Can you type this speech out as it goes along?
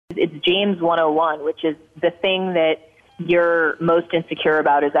It's James 101, which is the thing that you're most insecure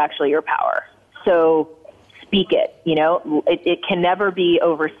about is actually your power. So speak it, you know. It can never be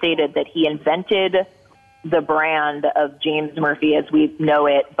overstated that he invented the brand of James Murphy as we know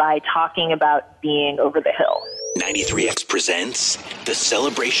it by talking about being over the hill. 93X presents the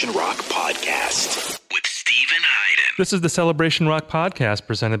Celebration Rock Podcast with Stephen Hyden. This is the Celebration Rock Podcast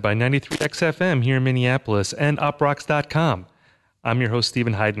presented by 93X FM here in Minneapolis and uprocks.com. I'm your host,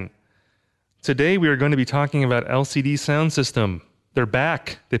 Stephen Hyden. Today we are going to be talking about LCD Soundsystem. They're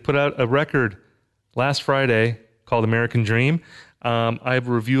back. They put out a record last Friday called American Dream. I have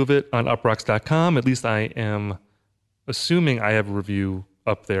a review of it on uprocks.com. At least I am assuming I have a review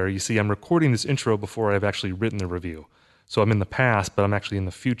up there. You see, I'm recording this intro before I've actually written the review. So I'm in the past, but I'm actually in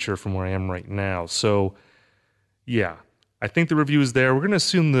the future from where I am right now. So yeah, I think the review is there. We're going to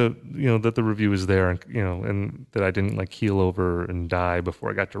assume that the review is there, and that I didn't keel over and die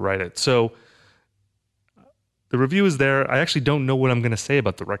before I got to write it. So the review is there. I actually don't know what I'm going to say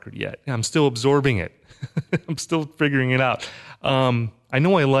about the record yet. I'm still absorbing it. I'm still figuring it out. I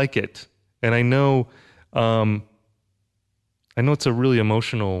know I like it, and I know it's a really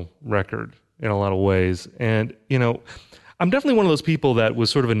emotional record in a lot of ways. And I'm definitely one of those people that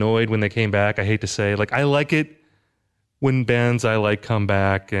was sort of annoyed when they came back. I hate to say, I like it when bands I like come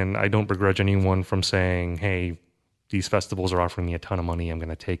back, and I don't begrudge anyone from saying, hey, these festivals are offering me a ton of money, I'm going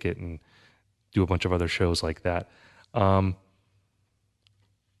to take it and do a bunch of other shows like that. But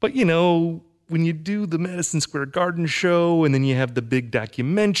when you do the Madison Square Garden show, and then you have the big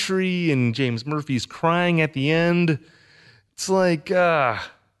documentary, and James Murphy's crying at the end, it's I'm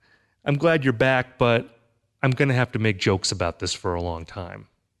glad you're back, but I'm going to have to make jokes about this for a long time.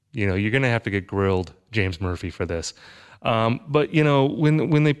 You're going to have to get grilled, James Murphy, for this. But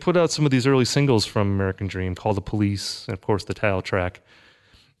when they put out some of these early singles from American Dream, Call the Police, and of course the title track,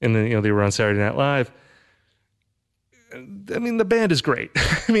 and then they were on Saturday Night Live. I mean, the band is great.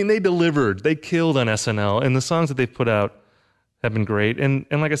 I mean, they delivered, they killed on SNL, and the songs that they've put out have been great. And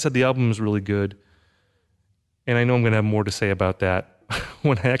like I said, the album is really good. And I know I'm going to have more to say about that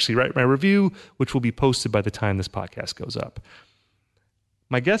when I actually write my review, which will be posted by the time this podcast goes up.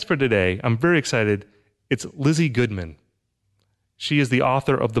 My guest for today, I'm very excited. It's Lizzy Goodman. She is the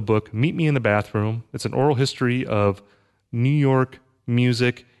author of the book Meet Me in the Bathroom. It's an oral history of New York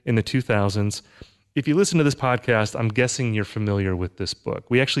music in the 2000s. If you listen to this podcast, I'm guessing you're familiar with this book.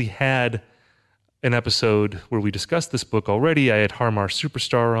 We actually had an episode where we discussed this book already. I had Harmar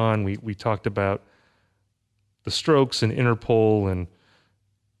Superstar on. We talked about the Strokes and Interpol and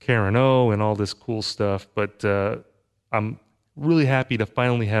Karen O and all this cool stuff. But I'm really happy to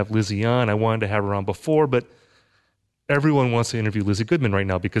finally have Lizzy on. I wanted to have her on before, but everyone wants to interview Lizzy Goodman right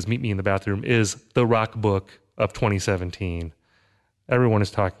now because Meet Me in the Bathroom is the rock book of 2017. Everyone is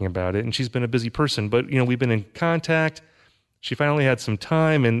talking about it, and she's been a busy person. But, we've been in contact. She finally had some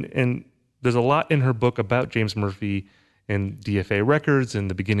time, and there's a lot in her book about James Murphy and DFA Records and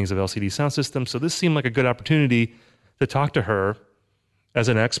the beginnings of LCD Soundsystem. So this seemed like a good opportunity to talk to her as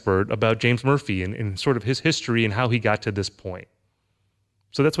an expert about James Murphy and sort of his history and how he got to this point.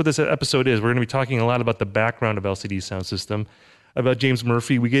 So that's what this episode is. We're going to be talking a lot about the background of LCD Soundsystem, about James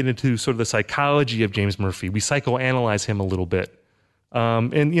Murphy. We get into sort of the psychology of James Murphy. We psychoanalyze him a little bit.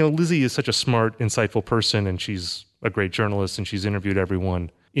 And Lizzy is such a smart, insightful person, and she's a great journalist, and she's interviewed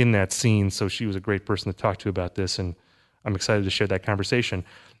everyone in that scene. So she was a great person to talk to about this, and I'm excited to share that conversation.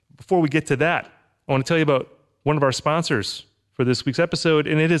 Before we get to that, I want to tell you about one of our sponsors for this week's episode,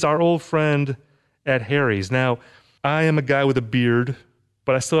 and it is our old friend at Harry's. Now, I am a guy with a beard,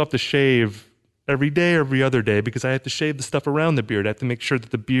 but I still have to shave every day, every other day, because I have to shave the stuff around the beard. I have to make sure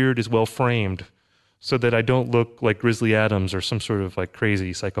that the beard is well framed so that I don't look like Grizzly Adams or some sort of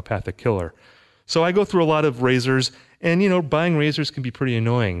crazy psychopathic killer. So I go through a lot of razors, and buying razors can be pretty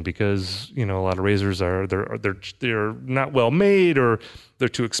annoying because a lot of razors are they're not well made, or they're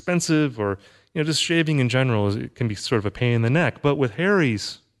too expensive, or just shaving in general it can be sort of a pain in the neck. But with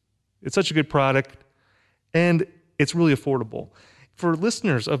Harry's, it's such a good product, and it's really affordable. For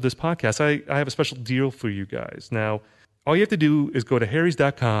listeners of this podcast, I have a special deal for you guys. Now, all you have to do is go to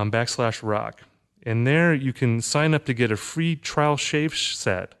harrys.com/rock. And there you can sign up to get a free trial shave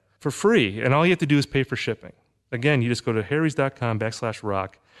set for free. And all you have to do is pay for shipping. Again, you just go to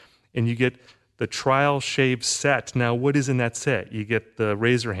harrys.com/rock and you get the trial shave set. Now, what is in that set? You get the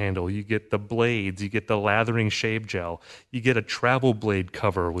razor handle, you get the blades, you get the lathering shave gel, you get a travel blade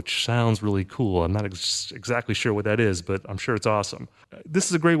cover, which sounds really cool. I'm not exactly sure what that is, but I'm sure it's awesome. This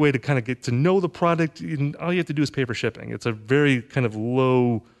is a great way to kind of get to know the product. All you have to do is pay for shipping. It's a very kind of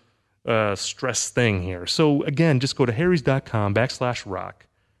low stress thing here. So again, just go to harrys.com/rock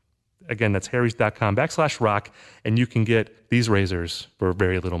Again, that's harrys.com/rock, and you can get these razors for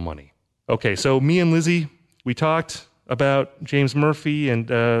very little money. Okay, so me and Lizzy, we talked about James Murphy, and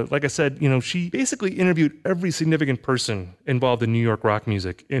like I said, she basically interviewed every significant person involved in New York rock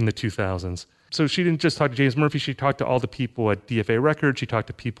music in the 2000s. So she didn't just talk to James Murphy, she talked to all the people at DFA Records, she talked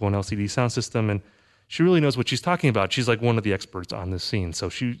to people in LCD Soundsystem, and she really knows what she's talking about. She's like one of the experts on this scene. So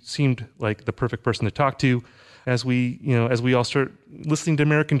she seemed like the perfect person to talk to as we all start listening to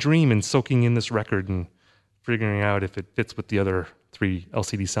American Dream and soaking in this record and figuring out if it fits with the other 3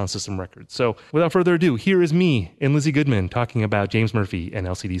 LCD Soundsystem records. So without further ado, here is me and Lizzy Goodman talking about James Murphy and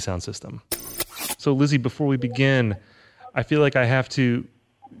LCD Soundsystem. So Lizzy, before we begin, I feel like I have to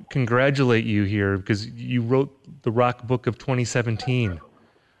congratulate you here because you wrote the rock book of 2017.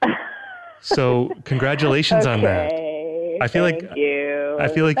 So congratulations on that. I feel Thank you. I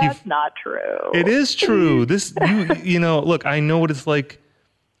feel like that's not true. It is true. This look, I know what it's like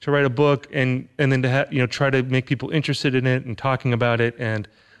to write a book and then to try to make people interested in it and talking about it. And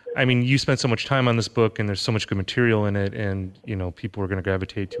I mean, you spent so much time on this book and there's so much good material in it, and people are going to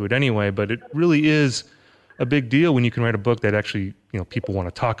gravitate to it anyway, but it really is a big deal when you can write a book that actually, people want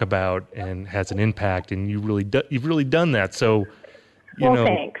to talk about and has an impact, and you've really done that. So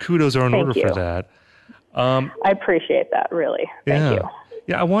thanks. Kudos are in order for that. I appreciate that, really. Thank you.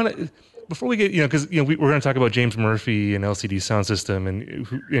 Yeah, I want to, before we get, because we're going to talk about James Murphy and LCD Soundsystem,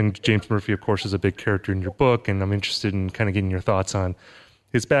 and James Murphy, of course, is a big character in your book, and I'm interested in kind of getting your thoughts on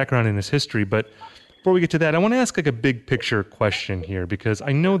his background and his history. But before we get to that, I want to ask like a big picture question here, because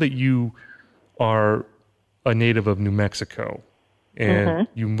I know that you are a native of New Mexico, and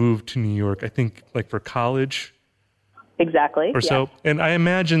you moved to New York, I think, like for college. Exactly. Or so. And I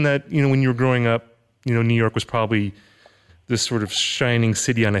imagine that, when you were growing up, New York was probably this sort of shining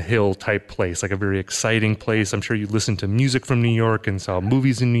city on a hill type place, like a very exciting place. I'm sure you listened to music from New York and saw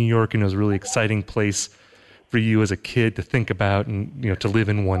movies in New York, and it was a really exciting place for you as a kid to think about and, to live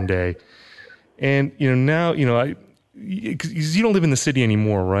in one day. And, now, because you don't live in the city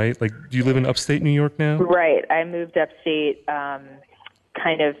anymore, right? Like, do you live in upstate New York now? Right. I moved upstate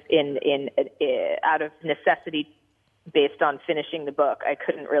kind of in out of necessity based on finishing the book. I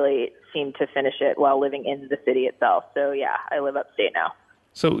couldn't really seem to finish it while living in the city itself. So, yeah, I live upstate now.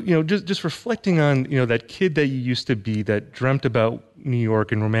 So, just reflecting on, that kid that you used to be that dreamt about New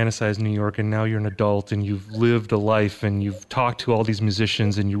York and romanticized New York, and now you're an adult and you've lived a life and you've talked to all these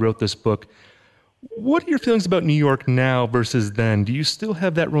musicians and you wrote this book. What are your feelings about New York now versus then? Do you still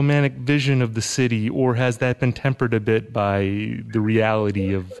have that romantic vision of the city, or has that been tempered a bit by the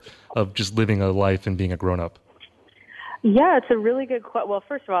reality of just living a life and being a grown-up? Yeah, it's a really good question. Well,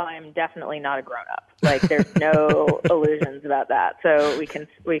 first of all, I'm definitely not a grown-up. Like, there's no illusions about that. So we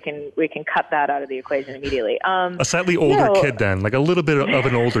can cut that out of the equation immediately. A slightly older kid, then, like a little bit of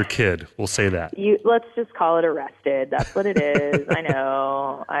an older kid. We'll say that. Let's just call it arrested. That's what it is. I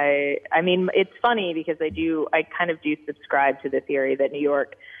know. I mean, it's funny because I kind of do subscribe to the theory that New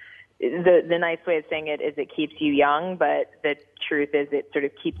York, the nice way of saying it is it keeps you young, but the truth is it sort of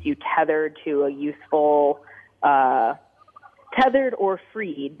keeps you tethered to a youthful. Tethered or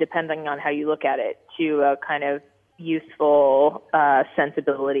freed, depending on how you look at it, to a kind of youthful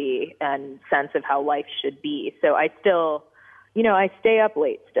sensibility and sense of how life should be. So I still, I stay up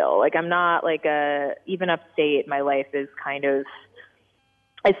late still. Like, I'm not like even upstate, my life is kind of,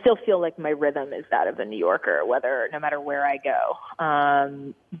 I still feel like my rhythm is that of a New Yorker, no matter where I go.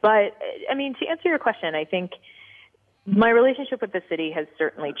 But I mean, to answer your question, I think my relationship with the city has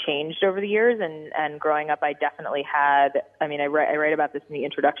certainly changed over the years, and growing up, I definitely had, I write about this in the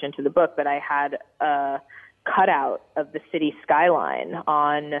introduction to the book, but I had a cutout of the city skyline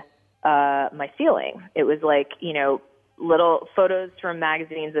on my ceiling. It was like, little photos from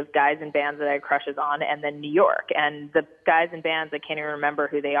magazines of guys and bands that I had crushes on, and then New York. And the guys and bands, I can't even remember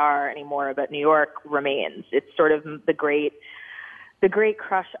who they are anymore, but New York remains. It's sort of the great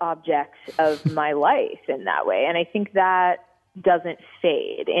crush object of my life in that way. And I think that doesn't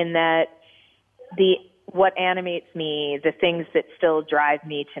fade, in that what animates me, the things that still drive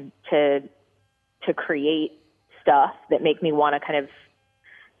me to create stuff that make me want to kind of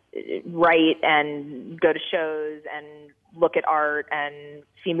write and go to shows and look at art and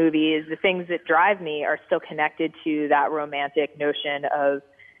see movies, the things that drive me are still connected to that romantic notion of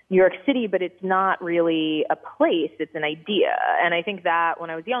New York City, but it's not really a place, it's an idea. And I think that when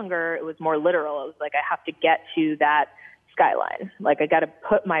I was younger, it was more literal. It was like, I have to get to that skyline. Like, I got to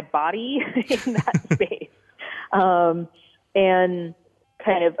put my body in that space. And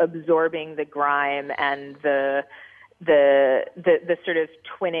kind of absorbing the grime and the sort of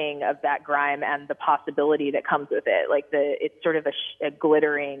twinning of that grime and the possibility that comes with it. Like, it's sort of a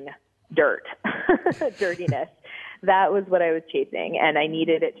glittering dirt, dirtiness. That was what I was chasing, and I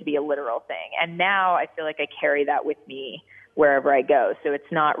needed it to be a literal thing. And now I feel like I carry that with me wherever I go. So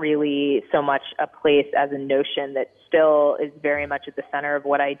it's not really so much a place as a notion that still is very much at the center of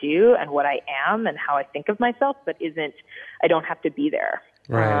what I do and what I am and how I think of myself, but I don't have to be there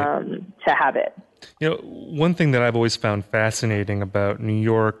to have it. You know, one thing that I've always found fascinating about New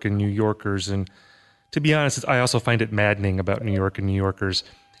York and New Yorkers, and to be honest, I also find it maddening about New York and New Yorkers,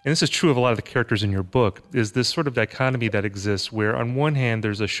 and this is true of a lot of the characters in your book, is this sort of dichotomy that exists where on one hand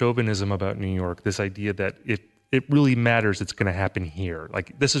there's a chauvinism about New York, this idea that if it really matters, it's going to happen here.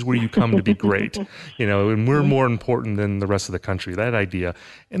 Like, this is where you come to be great, you know, and we're more important than the rest of the country, that idea.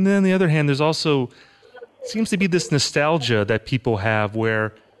 And then on the other hand, there's also seems to be this nostalgia that people have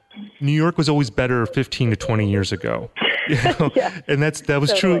where New York was always better 15 to 20 years ago. You know? Yeah, and that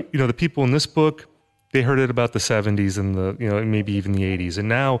was totally true. You know, the people in this book, they heard it about the 70s and maybe even the 80s. And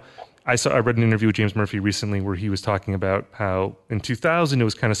now I read an interview with James Murphy recently where he was talking about how in 2000 it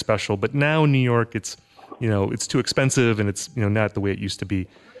was kind of special, but now in New York it's too expensive and it's, not the way it used to be.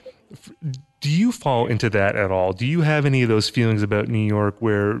 Do you fall into that at all? Do you have any of those feelings about New York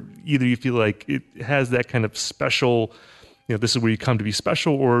where either you feel like it has that kind of special, this is where you come to be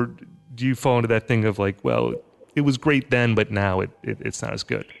special, or do you fall into that thing of like, well, it was great then, but now it's not as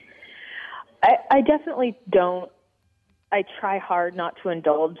good? I definitely don't. I try hard not to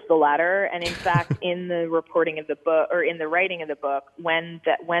indulge the latter. And in fact, in the reporting of the book, or in the writing of the book, when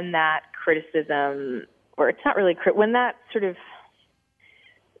that criticism, or it's not really, when that sort of,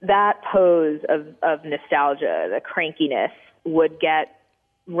 that pose of nostalgia, the crankiness would get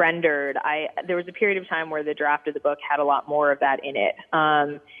rendered, there was a period of time where the draft of the book had a lot more of that in it.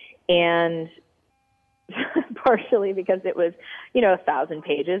 And partially because it was, 1,000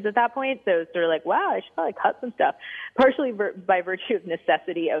 pages at that point. So it's sort of like, wow, I should probably cut some stuff. Partially by virtue of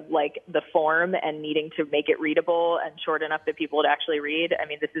necessity of like the form and needing to make it readable and short enough that people would actually read. I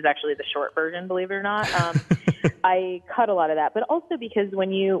mean, this is actually the short version, believe it or not. I cut a lot of that, but also because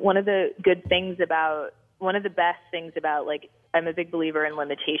one of the best things about, like, I'm a big believer in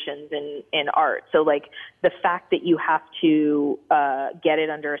limitations in art. So, like, the fact that you have to get it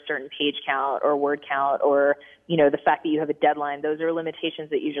under a certain page count or word count, or, the fact that you have a deadline, those are limitations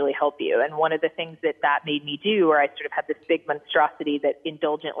that usually help you. And one of the things that made me do, where I sort of had this big monstrosity that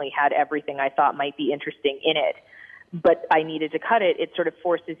indulgently had everything I thought might be interesting in it, but I needed to cut it, it sort of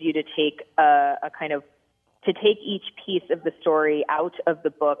forces you to take to take each piece of the story out of the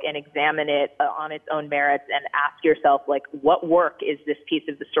book and examine it on its own merits and ask yourself, like, what work is this piece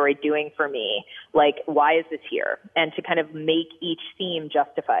of the story doing for me? Like, why is this here? And to kind of make each theme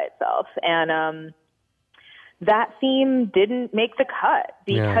justify itself. And that theme didn't make the cut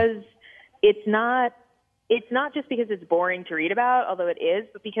because it's not just because it's boring to read about, although it is,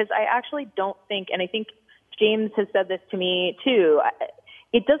 but because I actually don't think, and I think James has said this to me too,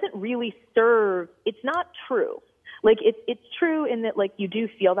 it doesn't really serve, it's not true. Like, it's true in that, like, you do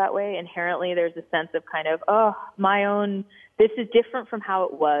feel that way inherently. There's a sense of kind of, this is different from how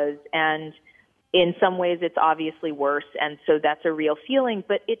it was, and in some ways it's obviously worse, and so that's a real feeling,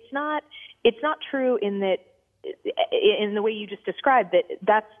 but it's not true in that, in the way you just described,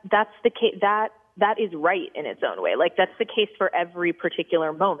 that's the case, that is right in its own way. Like, that's the case for every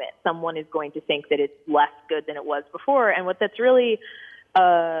particular moment. Someone is going to think that it's less good than it was before, and what that's really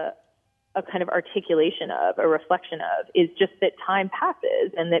a kind of articulation of, a reflection of, is just that time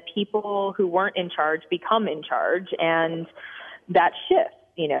passes and that people who weren't in charge become in charge, and that shifts,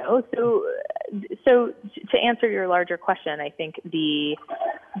 So to answer your larger question, I think the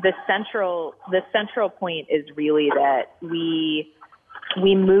central point is really that we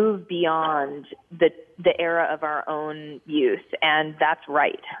move beyond the era of our own youth, and that's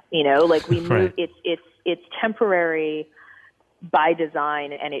right. Like, we move, right. It's temporary by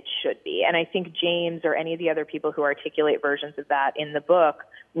design, and it should be. And I think James, or any of the other people who articulate versions of that in the book,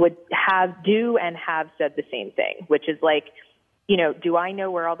 would have said the same thing, which is like, do I know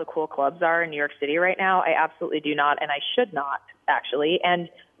where all the cool clubs are in New York City right now? I absolutely do not, and I should not, actually. And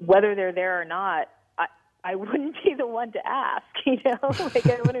whether they're there or not, I wouldn't be the one to ask, Like,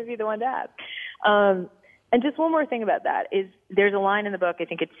 I wouldn't be the one to ask. And just one more thing about that is, there's a line in the book, I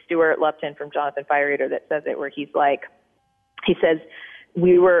think it's Stuart Lupton from Jonathan Fiereater that says it, where he says, he's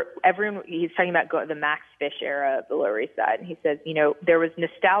talking about the Max Fish era of the Lower East Side. And he says, there was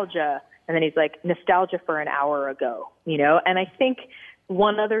nostalgia, and then he's like, nostalgia for an hour ago, And I think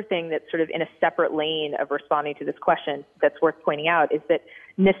one other thing that's sort of in a separate lane of responding to this question that's worth pointing out is that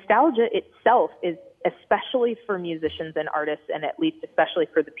nostalgia itself is, especially for musicians and artists, and at least especially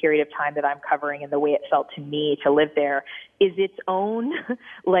for the period of time that I'm covering and the way it felt to me to live there, is its own,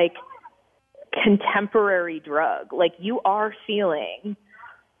 like, contemporary drug. Like, you are feeling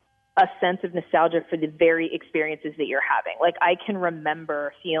a sense of nostalgia for the very experiences that you're having. Like, I can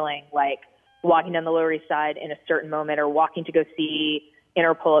remember feeling like walking down the Lower East Side in a certain moment, or walking to go see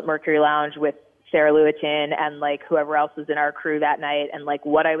Interpol at Mercury Lounge with Sarah Lewitton and like whoever else was in our crew that night, and like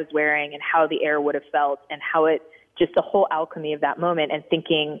what I was wearing and how the air would have felt, and how it, just the whole alchemy of that moment, and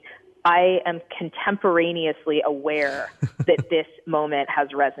thinking I am contemporaneously aware that this moment has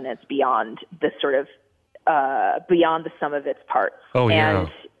resonance beyond the sort of, beyond the sum of its parts. Oh, yeah.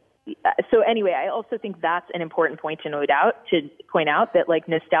 And so anyway, I also think that's an important point to point out that like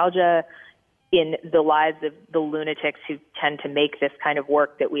nostalgia in the lives of the lunatics who tend to make this kind of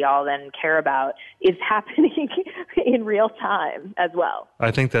work that we all then care about is happening in real time as well.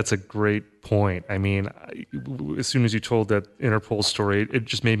 I think that's a great point. I mean, as soon as you told that Interpol story, it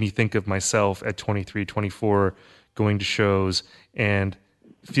just made me think of myself at 23, 24, going to shows and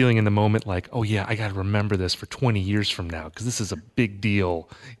feeling in the moment like, oh yeah, I got to remember this for 20 years from now because this is a big deal,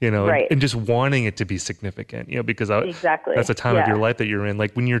 you know, right. and just wanting it to be significant, you know, because exactly. that's a time of your life that you're in.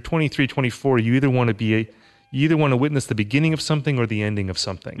 Like when you're 23, 24, you either want to witness the beginning of something or the ending of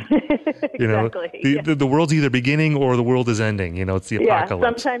something. You know, exactly. the world's either beginning or the world is ending. You know, it's the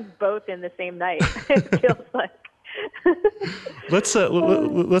apocalypse. Yeah, sometimes both in the same night. It feels like.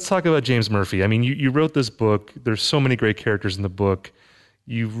 Let's talk about James Murphy. I mean, you wrote this book. There's so many great characters in the book.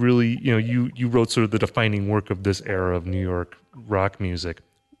 You really, you wrote sort of the defining work of this era of New York rock music.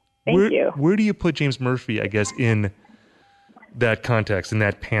 Thank you. Where do you put James Murphy, I guess, in that context, in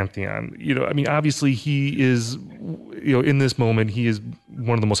that pantheon? You know, I mean, obviously he is, in this moment, he is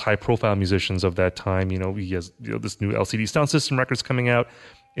one of the most high-profile musicians of that time. You know, he has this new LCD Soundsystem records coming out.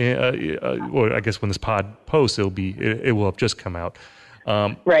 Or I guess when this pod posts, it will have just come out.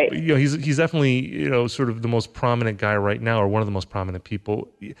 Right. He's definitely, sort of the most prominent guy right now, or one of the most prominent people.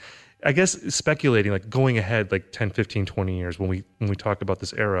 I guess speculating, like going ahead, like 10, 15, 20 years, when we talk about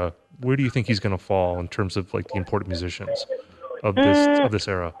this era, where do you think he's going to fall in terms of like the important musicians of this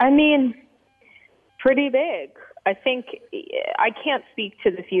era? I mean, pretty big. I think I can't speak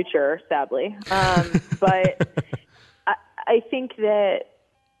to the future, sadly, but I think that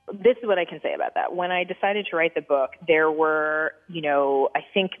this is what I can say about that. When I decided to write the book, there were, I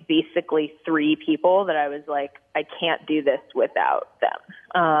think basically 3 people that I was like, I can't do this without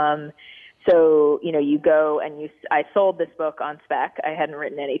them. So, you go and I sold this book on spec. I hadn't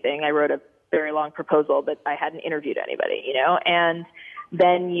written anything. I wrote a very long proposal, but I hadn't interviewed anybody, and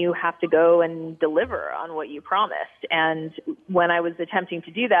then you have to go and deliver on what you promised. And when I was attempting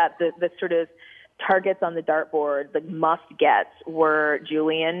to do that, the sort of targets on the dartboard, the must-gets, were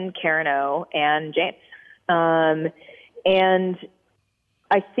Julian, Karen O, and James. And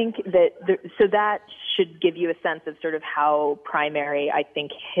I think that, so that should give you a sense of sort of how primary I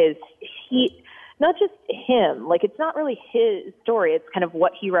think not just him, like it's not really his story, it's kind of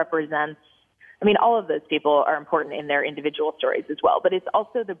what he represents. I mean, all of those people are important in their individual stories as well, but it's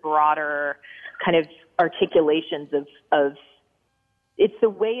also the broader kind of articulations of it's the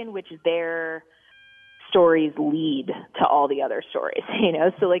way in which their stories lead to all the other stories,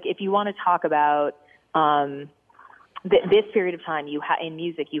 So like if you want to talk about this period of time, in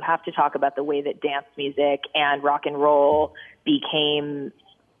music, you have to talk about the way that dance music and rock and roll became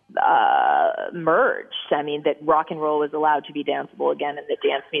merged. I mean, that rock and roll was allowed to be danceable again, and that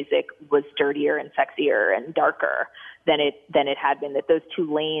dance music was dirtier and sexier and darker than it had been. That those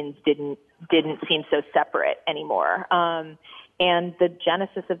 2 lanes didn't seem so separate anymore. And the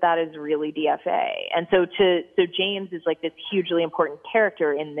genesis of that is really DFA. And so James is like this hugely important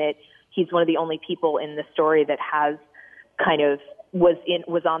character in that he's one of the only people in the story that has kind of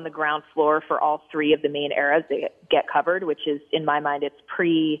was on the ground floor for all 3 of the main eras that get covered, which is, in my mind, it's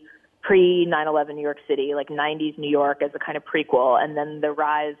pre 9/11 New York City, like 90s New York as a kind of prequel, and then the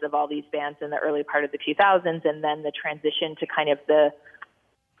rise of all these bands in the early part of the 2000s, and then the transition to kind of the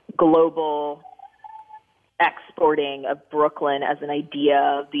global exporting of Brooklyn as an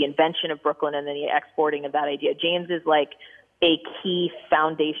idea, the invention of Brooklyn, and then the exporting of that idea. James is like a key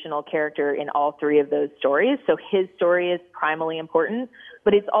foundational character in all 3 of those stories. So his story is primally important,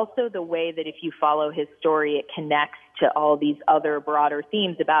 but it's also the way that if you follow his story, it connects to all these other broader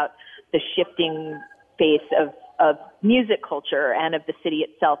themes about the shifting face of music culture and of the city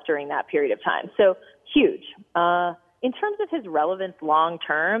itself during that period of time. So huge. In terms of his relevance long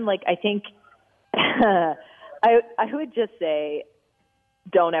term, like I think I would just say,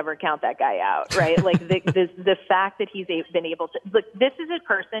 don't ever count that guy out, right? Like the fact that he's been able to look. This is a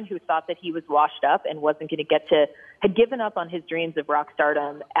person who thought that he was washed up and wasn't going to had given up on his dreams of rock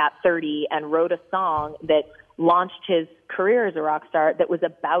stardom at 30, and wrote a song that launched his career as a rock star that was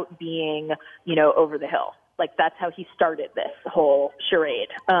about being, over the hill. Like, that's how he started this whole charade.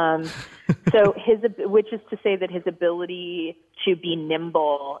 So which is to say that his ability to be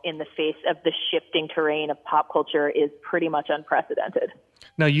nimble in the face of the shifting terrain of pop culture is pretty much unprecedented.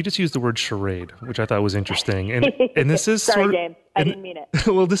 Now, you just used the word charade, which I thought was interesting. And this is Sorry, James. I didn't mean it.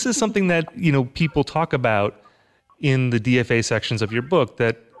 Well, this is something that, people talk about in the DFA sections of your book,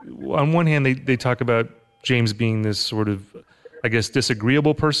 that on one hand, they talk about James being this sort of, I guess,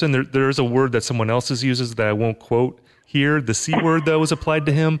 disagreeable person. There is a word that someone else uses that I won't quote here, the C word that was applied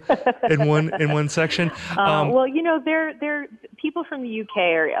to him in one section. Well, they're people from the UK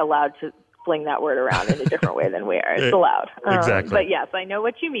are allowed to fling that word around in a different way than we are. It's allowed. Exactly. But yes, I know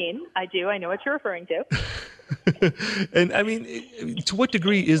what you mean. I do. I know what you're referring to. And I mean, to what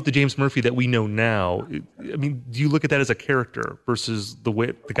degree is the James Murphy that we know now? I mean, do you look at that as a character versus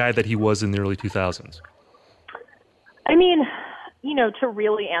the guy that he was in the early 2000s? I mean, to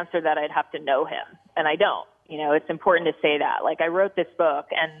really answer that, I'd have to know him, and I don't. It's important to say that. Like, I wrote this book,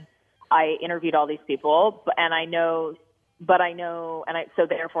 and I interviewed all these people, so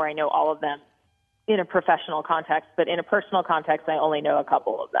therefore I know all of them in a professional context, but in a personal context, I only know a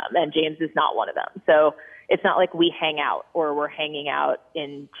couple of them, and James is not one of them. So it's not like we hang out or we're hanging out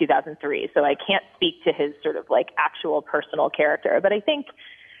in 2003. So I can't speak to his sort of like actual personal character. But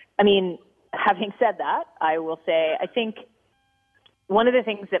having said that, I will say, I think one of the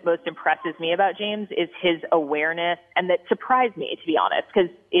things that most impresses me about James is his awareness, and that surprised me, to be honest, because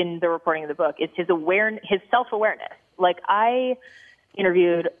in the reporting of the book, is his self-awareness. Like, I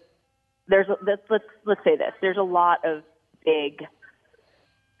interviewed, let's say this, there's a lot of big,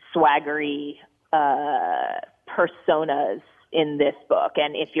 swaggery personas in this book.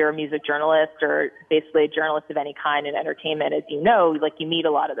 And if you're a music journalist or basically a journalist of any kind in entertainment, as you know, like, you meet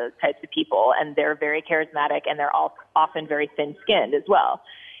a lot of those types of people, and they're very charismatic, and they're all often very thin-skinned as well.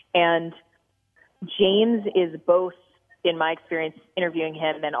 And James is both, in my experience interviewing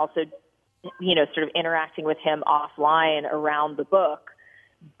him and also, sort of interacting with him offline around the book,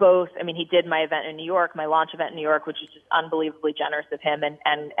 he did my event in New York, my launch event in New York, which is just unbelievably generous of him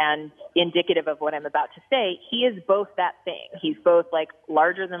and indicative of what I'm about to say. He is both that thing. He's both like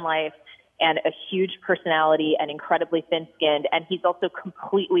larger than life and a huge personality and incredibly thin-skinned. And he's also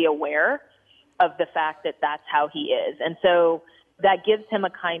completely aware of the fact that that's how he is. And so that gives him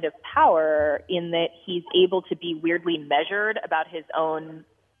a kind of power in that he's able to be weirdly measured about his own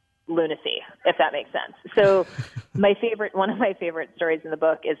lunacy, if that makes sense. So one of my favorite stories in the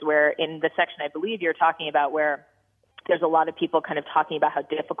book is where, in the section I believe you're talking about, where there's a lot of people kind of talking about how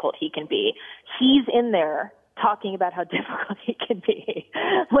difficult he can be. He's in there talking about how difficult he can be.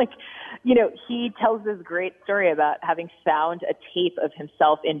 He tells this great story about having found a tape of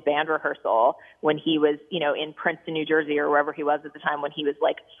himself in band rehearsal when he was, in Princeton, New Jersey, or wherever he was at the time, when he was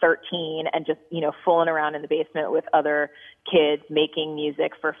like 13 and just, fooling around in the basement with other kids making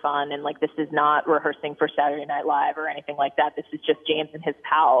music for fun. And like, this is not rehearsing for Saturday Night Live or anything like that. This is just James and his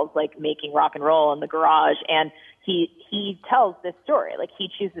pals, like, making rock and roll in the garage. And he tells this story. Like, he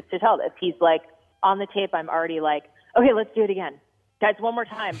chooses to tell this. He's like, on the tape, I'm already like, okay, let's do it again. Guys, one more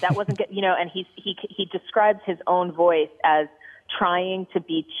time. That wasn't good, and he describes his own voice as trying to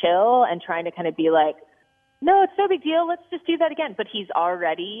be chill and trying to kind of be like, no, it's no big deal. Let's just do that again. But he's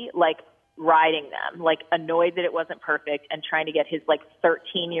already like riding them, like annoyed that it wasn't perfect and trying to get his like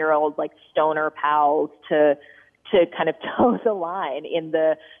 13-year-old like stoner pals to kind of toe the line in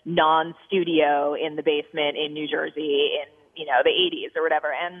the non-studio in the basement in New Jersey in, the 80s or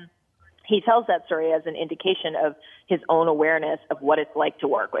whatever. And he tells that story as an indication of his own awareness of what it's like to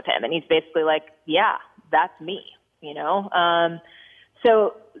work with him. And he's basically like, yeah, that's me,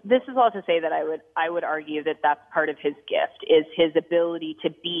 So this is all to say that I would argue that that's part of his gift, is his ability to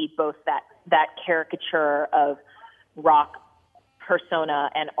be both that caricature of rock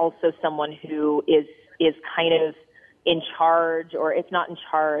persona and also someone who is kind of in charge, or if not in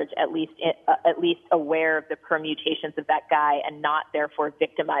charge, at least aware of the permutations of that guy, and not therefore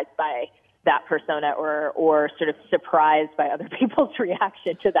victimized by that persona or sort of surprised by other people's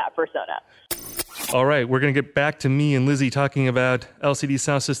reaction to that persona. All right, we're going to get back to me and Lizzy talking about LCD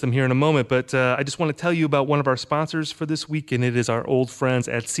Soundsystem here in a moment, but I just want to tell you about one of our sponsors for this week, and it is our old friends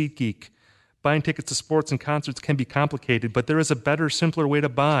at SeatGeek. Buying tickets to sports and concerts can be complicated, but there is a better, simpler way to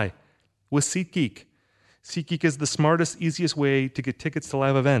buy with SeatGeek. SeatGeek is the smartest, easiest way to get tickets to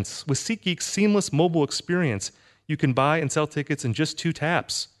live events. With SeatGeek's seamless mobile experience, you can buy and sell tickets in just 2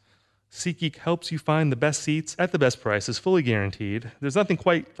 taps. SeatGeek helps you find the best seats at the best prices, fully guaranteed. There's nothing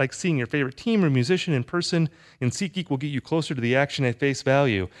quite like seeing your favorite team or musician in person, and SeatGeek will get you closer to the action at face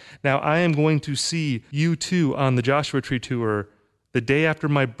value. Now, I am going to see U2 on the Joshua Tree Tour the day after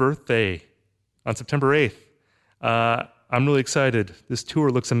my birthday on September 8th. I'm really excited. This tour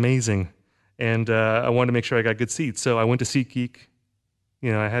looks amazing, and I wanted to make sure I got good seats. So I went to SeatGeek.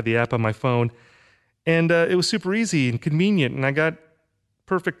 I had the app on my phone, and it was super easy and convenient, and I got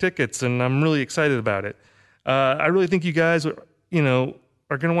perfect tickets, and I'm really excited about it. I really think you guys are going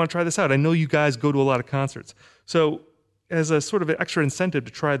to want to try this out. I know you guys go to a lot of concerts. So as a sort of an extra incentive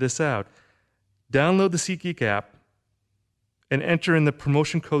to try this out, download the SeatGeek app and enter in the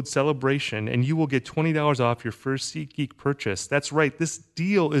promotion code CELEBRATION, and you will get $20 off your first SeatGeek purchase. That's right. This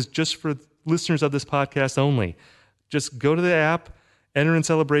deal is just for listeners of this podcast only. Just go to the app, enter in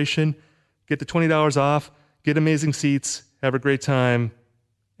CELEBRATION, get the $20 off, get amazing seats, have a great time,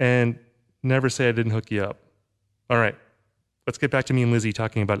 and never say I didn't hook you up. All right, let's get back to me and Lizzy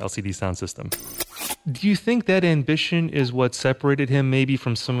talking about LCD Soundsystem. Do you think that ambition is what separated him maybe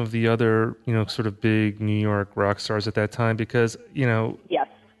from some of the other, sort of big New York rock stars at that time? Because, Yes.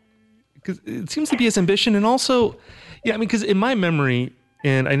 Because it seems to be his ambition. And also, because in my memory,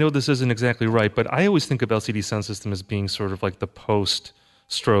 and I know this isn't exactly right, but I always think of LCD Soundsystem as being sort of like the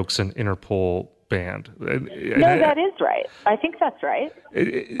post-Strokes and Interpol band. That is right. I think that's right.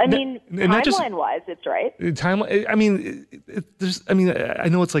 Timeline-wise, it's right. I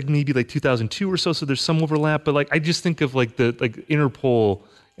know it's like maybe like 2002 or so there's some overlap, but I just think of like Interpol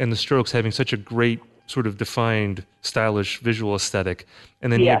and the Strokes having such a great sort of defined, stylish visual aesthetic,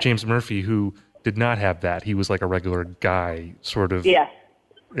 and then you have James Murphy, who did not have that. He was like a regular guy, sort of. Yeah.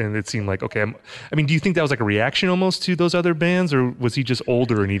 And it seemed like, okay, do you think that was like a reaction almost to those other bands, or was he just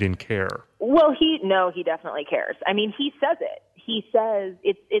older and he didn't care? Well, he definitely cares. He says it. He says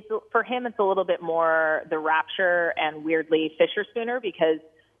it's for him, it's a little bit more the Rapture and weirdly Fisher Spooner, because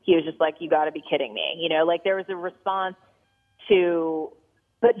he was just like, you got to be kidding me. There was a response to,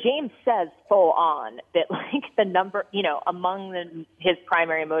 but James says full on that the number, among his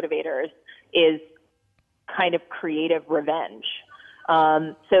primary motivators is kind of creative revenge.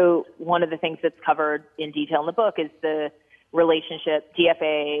 So one of the things that's covered in detail in the book is the relationship,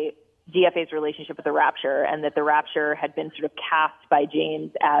 DFA's relationship with the Rapture, and that the Rapture had been sort of cast by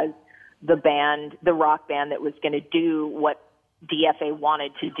James as the rock band that was going to do what DFA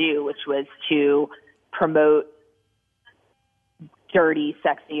wanted to do, which was to promote dirty,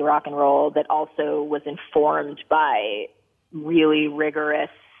 sexy rock and roll that also was informed by really rigorous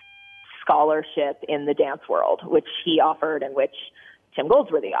scholarship in the dance world, which he offered and which Tim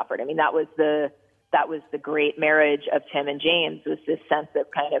Goldsworthy offered. That was the great marriage of Tim and James, was this sense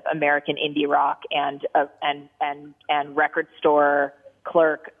of kind of American indie rock and record store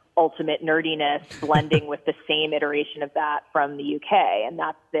clerk ultimate nerdiness blending with the same iteration of that from the UK, and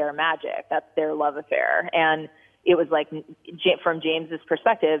that's their magic, that's their love affair. And it was like, from James's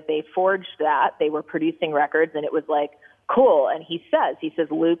perspective, they forged that. They were producing records, and it was like, cool. And he says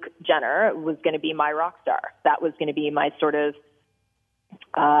Luke Jenner was going to be my rock star. That was going to be my sort of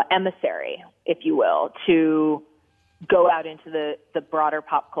emissary, if you will, to go out into the broader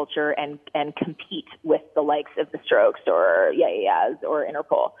pop culture and compete with the likes of the Strokes or Yeah or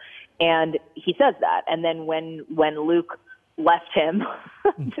Interpol. And he says that. And then when Luke left him,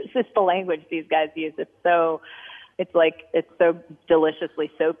 this is the language these guys use. It's so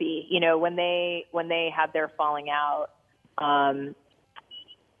deliciously soapy. When they had their falling out,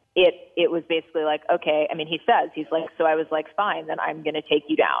 it was basically like, okay, he's like, so I was like, fine, then I'm going to take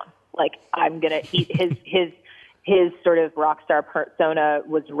you down. Like, his sort of rock star persona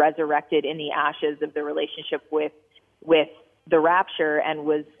was resurrected in the ashes of the relationship with the Rapture, and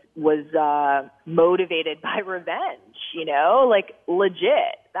was motivated by revenge, like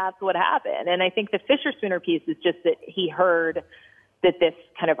legit. That's what happened. And I think the Fisher Spooner piece is just that he heard that this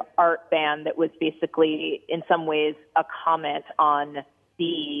kind of art band that was basically in some ways a comment on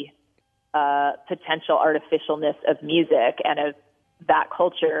the potential artificialness of music and of that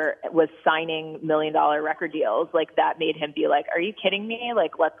culture was signing $1 million record deals. Like, that made him be like, are you kidding me?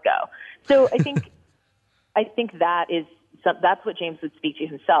 Like, let's go. So I think that's what James would speak to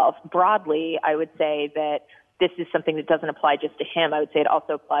himself. Broadly, I would say that this is something that doesn't apply just to him. I would say it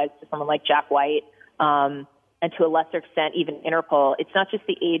also applies to someone like Jack White, and to a lesser extent, even Interpol. It's not just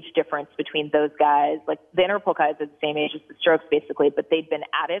the age difference between those guys. Like, the Interpol guys are the same age as the Strokes, basically, but they've been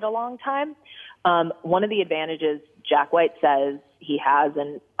at it a long time. One of the advantages Jack White says he has,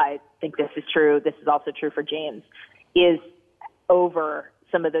 and I think this is true, this is also true for James, is over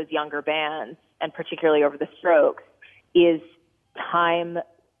some of those younger bands, and particularly over the Strokes, is time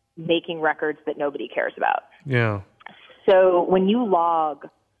making records that nobody cares about. Yeah. So when you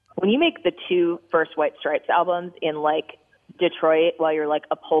make the 2 first White Stripes albums in like Detroit while you're like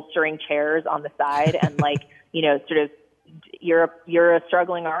upholstering chairs on the side and like, sort of you're a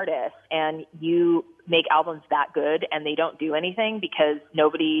struggling artist and you make albums that good and they don't do anything because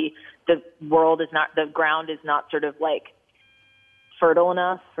the ground is not sort of like fertile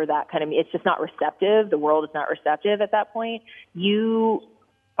enough for that kind of, it's just not receptive. The world is not receptive at that point. You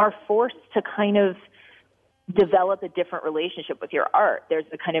are forced to kind of develop a different relationship with your art. There's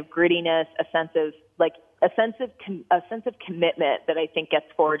a kind of grittiness, a sense of commitment that I think gets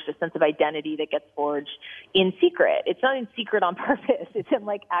forged, a sense of identity that gets forged in secret. It's not in secret on purpose. It's in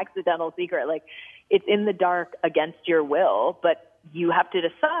like accidental secret. Like it's in the dark against your will, but you have to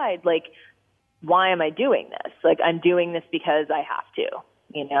decide like, why am I doing this? Like I'm doing this because I have to,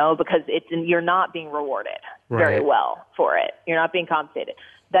 because you're not being rewarded very well for it. You're not being compensated.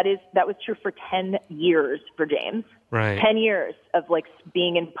 That was true for 10 years for James. Right. 10 years of like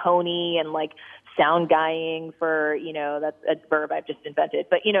being in Pony and like sound guying for, that's a verb I've just invented.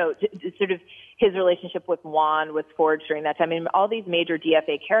 But, sort of his relationship with Juan was forged during that time. I mean, all these major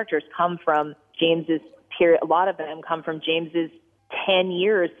DFA characters come from James's period. A lot of them come from James's 10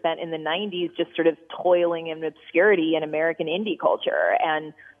 years spent in the 90s just sort of toiling in obscurity in American indie culture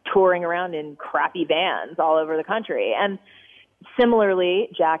and touring around in crappy bands all over the country. And similarly,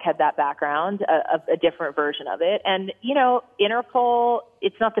 Jack had that background, a different version of it. And, Interpol,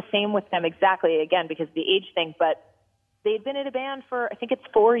 it's not the same with them exactly, again, because of the age thing, but they'd been in a band for, I think it's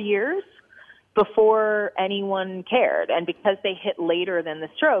 4 years before anyone cared. And because they hit later than the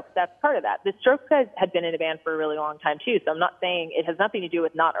Strokes, that's part of that. The Strokes guys had been in a band for a really long time, too. So I'm not saying it has nothing to do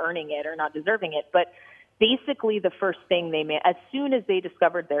with not earning it or not deserving it. But basically the first thing they made, as soon as they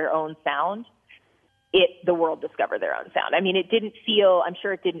discovered their own sound, the world discovered their own sound. I mean, I'm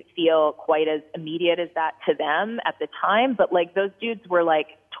sure it didn't feel quite as immediate as that to them at the time, but like those dudes were like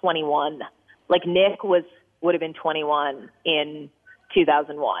 21. Like Nick would have been 21 in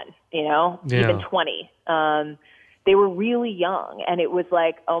 2001, even 20. They were really young and it was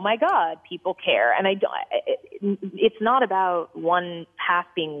like, oh my God, people care. And it's not about one path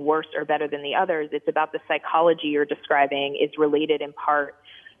being worse or better than the others. It's about the psychology you're describing is related in part,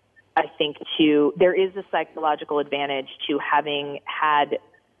 I think, there is a psychological advantage to having had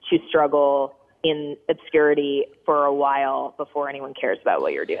to struggle in obscurity for a while before anyone cares about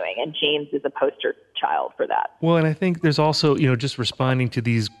what you're doing. And James is a poster child for that. Well, and I think there's also, just responding to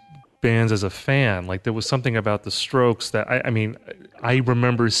these bands as a fan, like there was something about the Strokes that I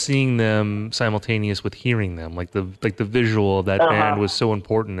remember seeing them simultaneous with hearing them, like the visual of that band was so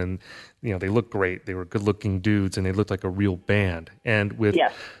important. And, they looked great. They were good looking dudes and they looked like a real band. And with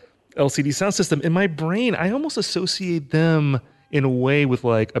LCD Soundsystem, in my brain, I almost associate them in a way with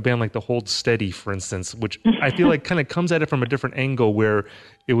like a band like the Hold Steady, for instance, which I feel like kind of comes at it from a different angle where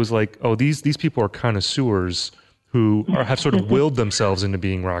it was like, oh, these people are connoisseurs who have sort of willed themselves into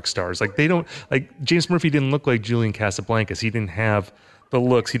being rock stars. Like they don't, like James Murphy didn't look like Julian Casablancas. He didn't have the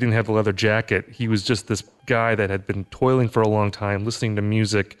looks. He didn't have the leather jacket. He was just this guy that had been toiling for a long time, listening to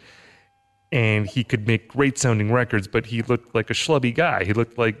music, and he could make great sounding records, but he looked like a schlubby guy. He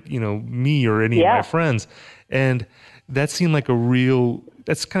looked like, me or any of my friends. And that seemed like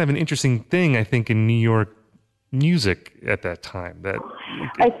that's kind of an interesting thing, I think, in New York music at that time.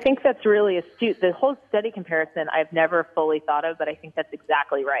 I think that's really astute. The Whole Steady comparison I've never fully thought of, but I think that's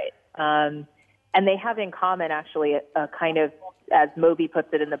exactly right. And they have in common, actually, a kind of, as Moby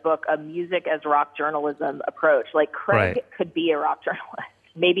puts it in the book, a music as rock journalism approach. Like Craig could be a rock journalist.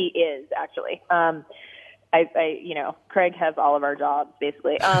 Maybe is, actually. Craig has all of our jobs,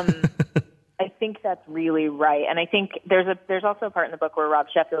 basically. I think that's really right. And I think there's also a part in the book where Rob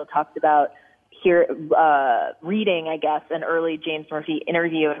Sheffield talks about reading, I guess, an early James Murphy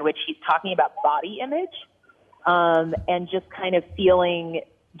interview in which he's talking about body image and just kind of feeling,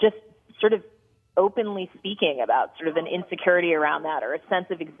 just sort of openly speaking about sort of an insecurity around that or a sense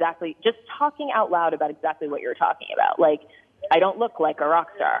of just talking out loud about exactly what you're talking about. Like, I don't look like a rock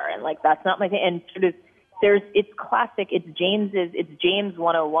star, and like that's not my thing. And sort of it's classic. It's James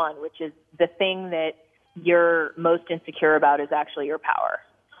 101, which is the thing that you're most insecure about is actually your power.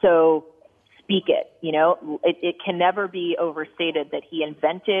 So speak it. It can never be overstated that he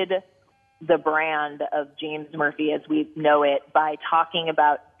invented the brand of James Murphy as we know it by talking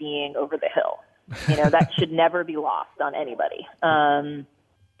about being over the hill. That should never be lost on anybody.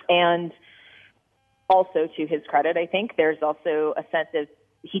 And also, to his credit, I think there's also a sense of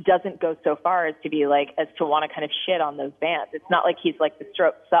he doesn't go so far as to want to kind of shit on those bands. It's not like he's like the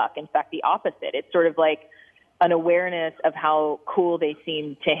Strokes suck. In fact, the opposite. It's sort of like an awareness of how cool they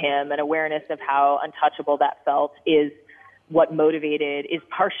seemed to him, an awareness of how untouchable that felt is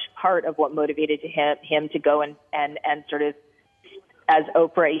part of what motivated him to go and sort of, as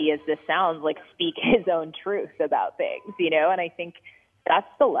Oprah-y as this sounds, like speak his own truth about things, you know? And I think that's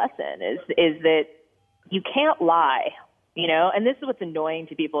the lesson is that you can't lie, you know? And this is what's annoying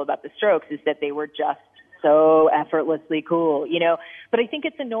to people about the Strokes is that they were just so effortlessly cool, you know? But I think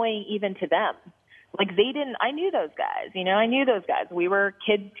it's annoying even to them. Like I knew those guys, you know, we were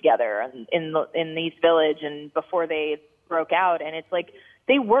kids together in East Village and before they broke out. And it's like,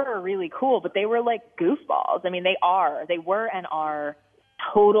 they were really cool, but they were like goofballs. I mean, they were and are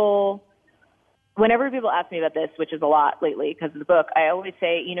total. Whenever people ask me about this, which is a lot lately because of the book, I always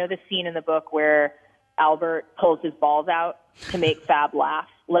say, you know, the scene in the book where Albert pulls his balls out to make Fab laugh,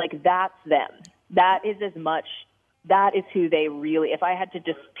 like that's them. That is who they really, if I had to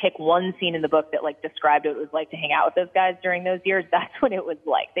just pick one scene in the book that like described what it was like to hang out with those guys during those years, that's what it was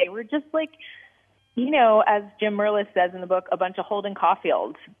like. They were just like, you know, as Jim Merlis says in the book, a bunch of Holden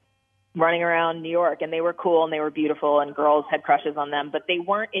Caulfields running around New York, and they were cool and they were beautiful and girls had crushes on them, but they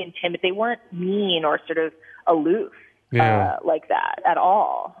weren't they weren't mean or sort of aloof like that at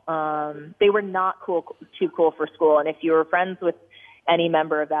all. They were not too cool for school. And if you were friends with any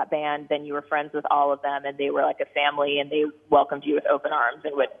member of that band, then you were friends with all of them, and they were like a family, and they welcomed you with open arms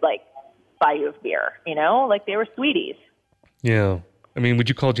and would like buy you a beer, you know, like they were sweeties. Yeah. I mean, would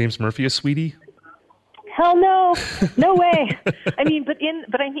you call James Murphy a sweetie? Hell no, no way. I mean, but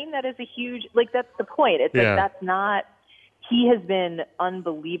I mean that as a huge, like that's the point. It's like that's not. He has been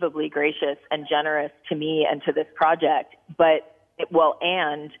unbelievably gracious and generous to me and to this project. But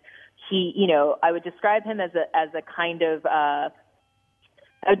and he, you know, I would describe him as a kind of. I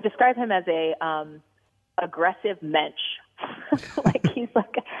would describe him as a aggressive mensch. Like he's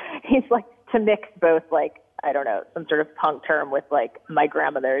like to mix both like, I don't know, some sort of punk term with like my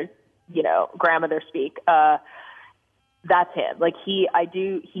grandmother's, you know, grandmother speak. That's him. Like he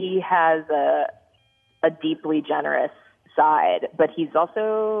has a deeply generous side, but he's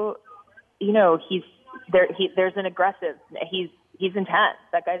also, you know, there's an aggressive, he's intense.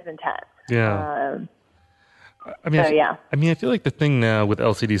 That guy's intense. Yeah. I mean, I feel like the thing now with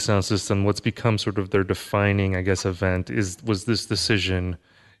LCD Soundsystem, what's become sort of their defining, I guess, event was this decision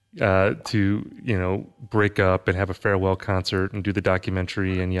to, you know, break up and have a farewell concert and do the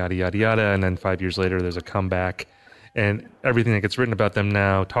documentary and yada, yada, yada. And then 5 years later, there's a comeback. And everything that gets written about them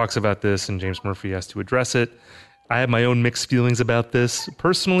now talks about this, and James Murphy has to address it. I have my own mixed feelings about this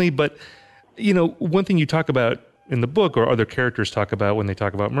personally, but, you know, one thing you talk about in the book, or other characters talk about when they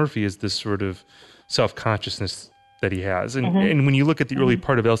talk about Murphy, is this sort of self-consciousness that he has. And and when you look at the early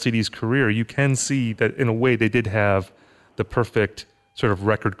part of LCD's career, you can see that in a way they did have the perfect sort of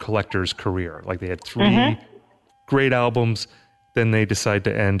record collector's career. Like they had three great albums, then they decide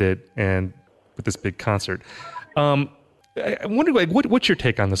to end it and with this big concert. I wonder, like, what's your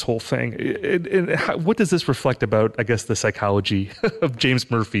take on this whole thing? What does this reflect about, I guess, the psychology of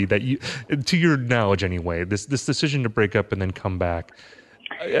James Murphy that you, to your knowledge anyway, this decision to break up and then come back?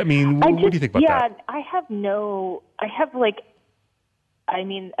 I mean, what do you think about that? Yeah, I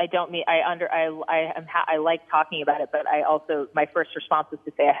like talking about it, but I also, my first response was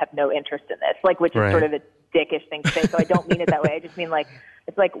to say I have no interest in this, like, which is sort of a dickish thing to say. So I don't mean it that way. I just mean like,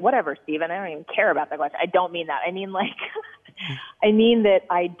 it's like, whatever, Steven, I don't even care about that question. I don't mean that. I mean like, I mean that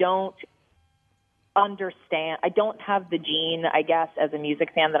I don't understand. I don't have the gene, I guess, as a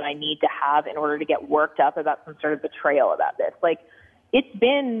music fan that I need to have in order to get worked up about some sort of betrayal about this. Like, it's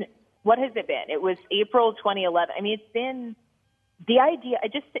been, what has it been? It was April 2011. I mean, it's been the idea.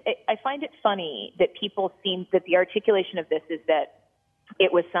 I find it funny that people seem, that the articulation of this is that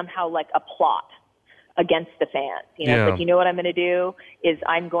it was somehow like a plot against the fans. You know, like, you know what I'm going to do is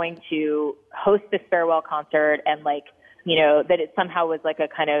I'm going to host this farewell concert, and like, you know, that it somehow was like a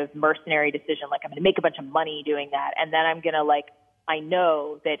kind of mercenary decision. Like, I'm going to make a bunch of money doing that. And then I'm going to, like, I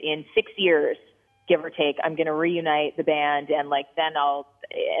know that in 6 years, give or take, I'm going to reunite the band, and like, then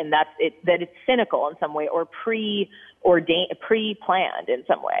and that's it, that it's cynical in some way, or pre-planned in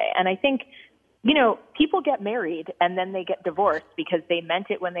some way. And I think, you know, people get married and then they get divorced because they meant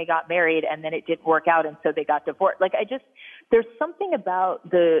it when they got married, and then it didn't work out, and so they got divorced. Like, there's something about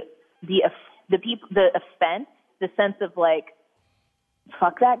the offense, the sense of like,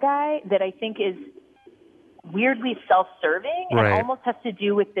 fuck that guy, that I think is weirdly self-serving, and almost has to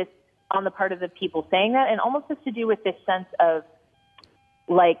do with this, on the part of the people saying that, and almost has to do with this sense of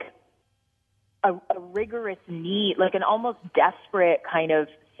like, a rigorous need, like an almost desperate kind of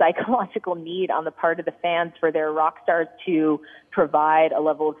psychological need on the part of the fans for their rock stars to provide a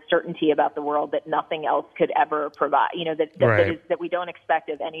level of certainty about the world that nothing else could ever provide, that we don't expect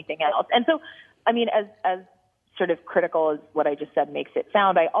of anything else. And so, I mean, as sort of critical as what I just said makes it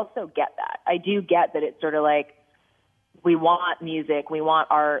sound, I also get that. I do get that it's sort of like, we want music, we want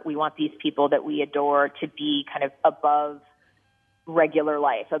art, we want these people that we adore to be kind of above regular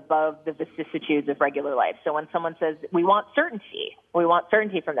life, above the vicissitudes of regular life. So when someone says we want certainty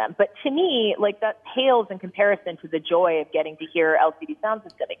from them. But to me, like, that pales in comparison to the joy of getting to hear LCD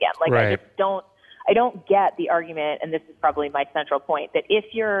Soundsystem again. Like, right. I don't get the argument, and this is probably my central point, that if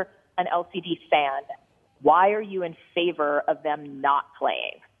you're an LCD fan, why are you in favor of them not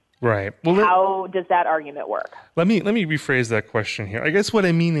playing? Right. Well, how does that argument work? Let me rephrase that question here. I guess what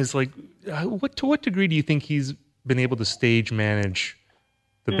I mean is, like, to what degree do you think he's been able to stage manage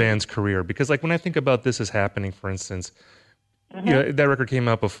the band's career? Because, like, when I think about This Is Happening, for instance, that record came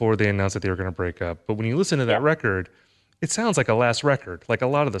out before they announced that they were going to break up. But when you listen to that record, it sounds like a last record. Like, a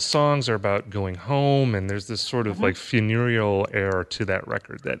lot of the songs are about going home, and there's this sort of like funereal air to that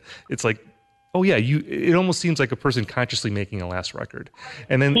record that it's like, oh yeah, it almost seems like a person consciously making a last record.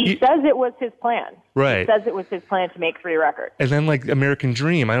 And then he says it was his plan. Right. He says it was his plan to make 3 records. And then, like, American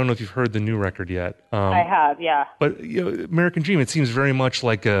Dream, I don't know if you've heard the new record yet. I have, yeah. But American Dream, it seems very much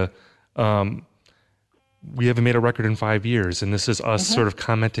like a we haven't made a record in 5 years, and this is us sort of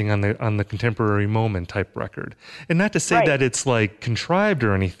commenting on the contemporary moment type record. And not to say that it's like contrived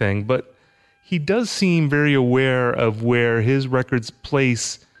or anything, but he does seem very aware of where his records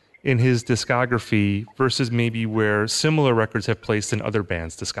place in his discography versus maybe where similar records have placed in other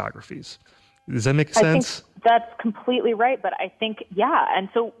bands' discographies. Does that make sense? I think that's completely right, but I think, yeah. And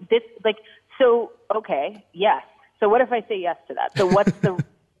so okay, yes. So what if I say yes to that? So what's the...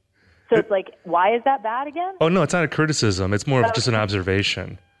 So it's like, why is that bad again? Oh, no, it's not a criticism. It's more of just an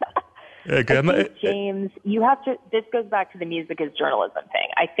observation. I think, James, you have to... This goes back to the music as journalism thing,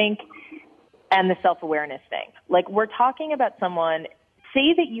 I think, and the self-awareness thing. Like, we're talking about someone...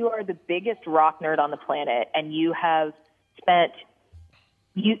 Say that you are the biggest rock nerd on the planet, and you have spent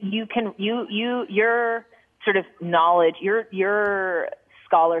your sort of knowledge, your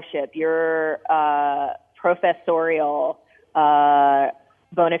scholarship, your professorial bona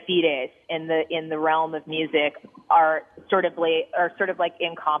fides in the realm of music are sort of like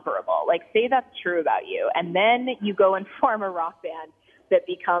incomparable. Like, say that's true about you, and then you go and form a rock band that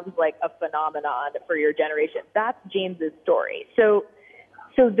becomes like a phenomenon for your generation. That's James's story. So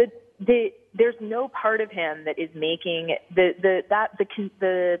there's no part of him that is making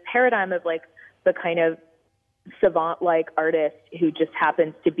the paradigm of, like, the kind of savant-like artist who just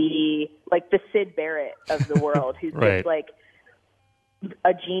happens to be like the Syd Barrett of the world, who's just like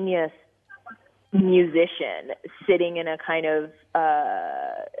a genius musician sitting in a kind of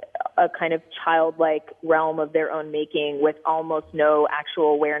childlike realm of their own making with almost no actual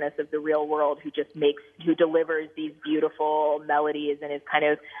awareness of the real world, who delivers these beautiful melodies and is kind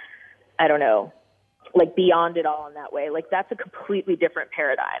of, I don't know, like beyond it all in that way. Like, that's a completely different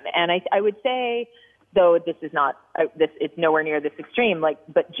paradigm. And I would say, though this is not it's nowhere near this extreme, like,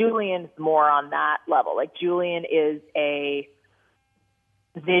 but Julian's more on that level. Like, Julian is a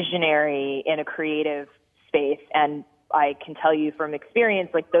visionary in a creative space, and I can tell you from experience,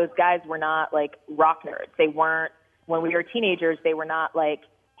 like, those guys were not like rock nerds. They weren't, when we were teenagers, they were not like,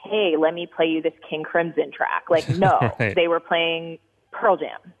 hey, let me play you this King Crimson track. Like, no, They were playing Pearl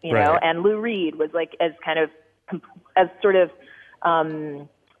Jam, you know, and Lou Reed was like as sort of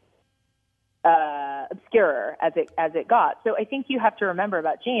obscure as it got. So I think you have to remember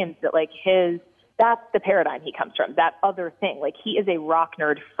about James that, like, that's the paradigm he comes from, that other thing. Like, he is a rock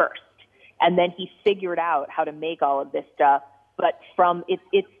nerd first, and then he figured out how to make all of this stuff, but from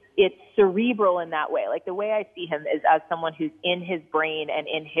it's cerebral in that way. Like, the way I see him is as someone who's in his brain and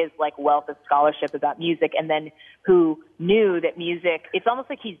in his, like, wealth of scholarship about music, and then who knew that music, it's almost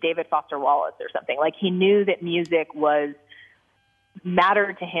like he's David Foster Wallace or something. Like, he knew that music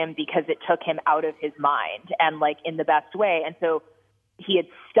mattered to him because it took him out of his mind, and, like, in the best way. And so he had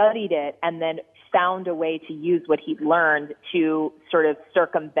studied it and then found a way to use what he'd learned to sort of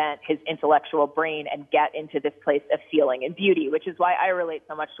circumvent his intellectual brain and get into this place of feeling and beauty, which is why I relate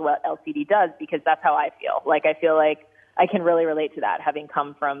so much to what LCD does, because that's how I feel. Like, I feel like I can really relate to that, having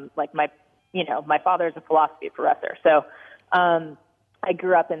come from, like, my father's a philosophy professor. So I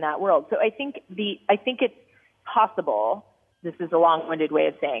grew up in that world. So I think it's possible, this is a long-winded way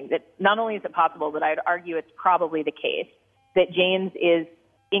of saying that not only is it possible, but I'd argue it's probably the case that James is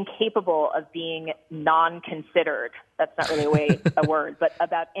incapable of being non-considered That's not really a word, but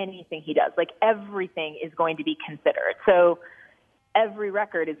about anything he does. Like everything is going to be considered. So every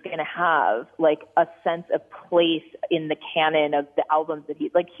record is going to have like a sense of place in the canon of the albums that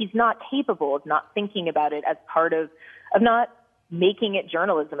he's not capable of not thinking about it as part of not making it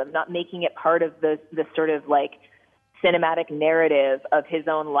journalism, of not making it part of the sort of like cinematic narrative of his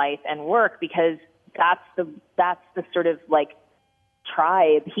own life and work, because that's the sort of like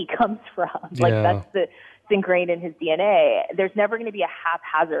tribe he comes from. Like it's ingrained in his DNA. There's never going to be a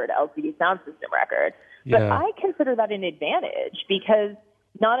haphazard LCD Soundsystem record. But I consider that an advantage, because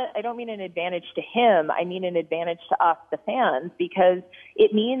I don't mean an advantage to him. I mean an advantage to us, the fans, because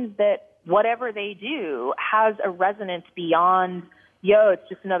it means that whatever they do has a resonance beyond, it's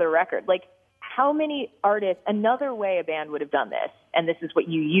just another record. Like, how many artists, another way a band would have done this, and this is what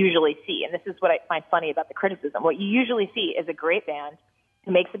you usually see, and this is what I find funny about the criticism. What you usually see is a great band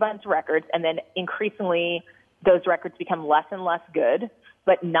who makes a bunch of records, and then increasingly those records become less and less good,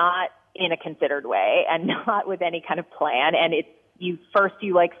 but not in a considered way and not with any kind of plan. And you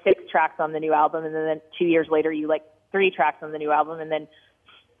like 6 tracks on the new album, and then 2 years later you like 3 tracks on the new album, and then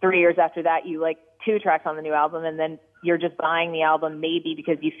 3 years after that you like 2 tracks on the new album, and then you're just buying the album maybe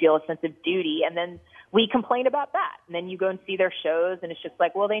because you feel a sense of duty. And then we complain about that. And then you go and see their shows, and it's just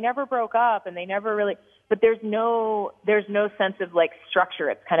like, well, they never broke up and they never really, but there's no sense of like structure.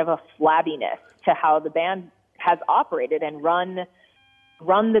 It's kind of a flabbiness to how the band has operated and run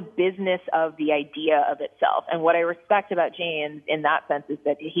the business of the idea of itself. And what I respect about James in that sense is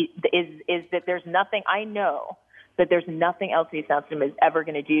that is that there's nothing, I know that there's nothing LCD Soundsystem is ever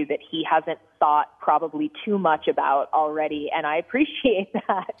going to do that he hasn't thought probably too much about already. And I appreciate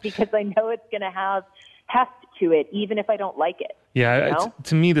that, because I know it's going to have heft to it, even if I don't like it. Yeah, you know?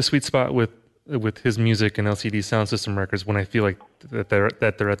 To me, the sweet spot with his music and LCD Soundsystem records, when I feel like that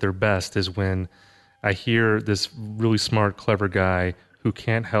they're at their best, is when I hear this really smart, clever guy who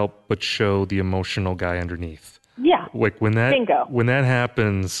can't help but show the emotional guy underneath. Yeah. Like when that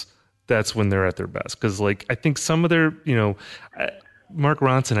happens, that's when they're at their best. Because like I think some of their, Mark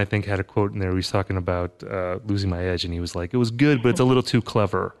Ronson, I think, had a quote in there. He was talking about Losing My Edge, and he was like, "It was good, but it's a little too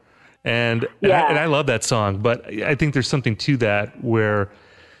clever." And I love that song, but I think there's something to that where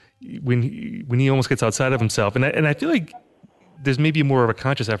when he almost gets outside of himself, and I feel like there's maybe more of a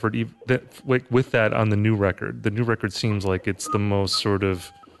conscious effort with that on the new record. The new record seems like it's the most sort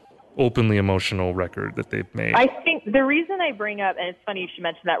of openly emotional record that they've made. I think the reason I bring up, and it's funny you should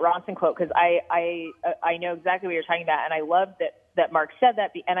mention that Ronson quote, because I know exactly what you're talking about, and I love that Mark said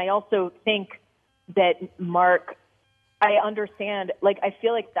that, and I also think that Mark, I understand, like I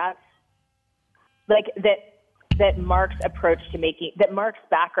feel like that's like that Mark's approach to that Mark's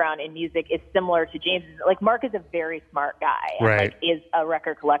background in music is similar to James's. Like Mark is a very smart guy, and right. like is a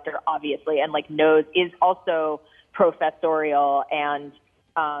record collector, obviously, and like is also professorial and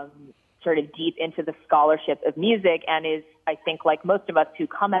sort of deep into the scholarship of music, and is, I think, like most of us who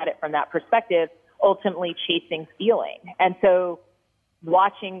come at it from that perspective, ultimately chasing feeling. And so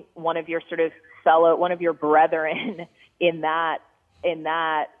watching one of your brethren in that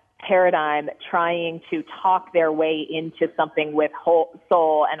paradigm trying to talk their way into something with whole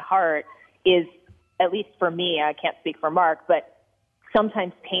soul and heart is, at least for me, I can't speak for Mark, but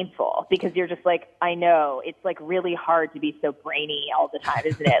sometimes painful, because you're just like, I know it's like really hard to be so brainy all the time,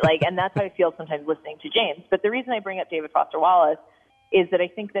 isn't it? Like, and that's how I feel sometimes listening to James. But the reason I bring up David Foster Wallace is that I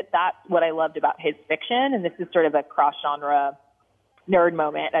think that that's what I loved about his fiction. And this is sort of a cross genre nerd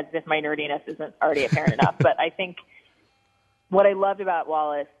moment, as if my nerdiness isn't already apparent enough. But I think what I loved about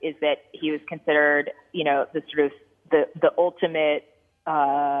Wallace is that he was considered, the sort of the ultimate,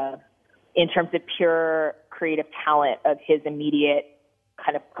 in terms of pure creative talent of his immediate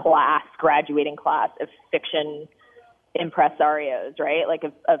kind of graduating class of fiction impresarios, right? Like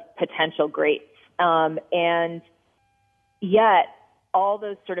of potential greats. And yet all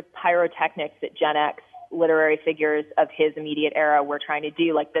those sort of pyrotechnics that Gen X literary figures of his immediate era were trying to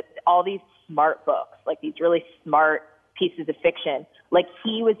do, like all these smart books, like these really smart pieces of fiction, like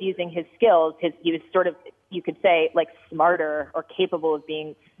he was using his skills, he was sort of, you could say, like smarter or capable of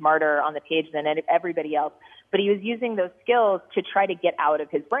being smarter on the page than everybody else. But he was using those skills to try to get out of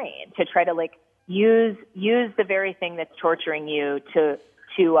his brain, to try to like use the very thing that's torturing you to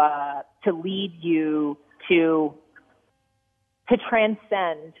lead you to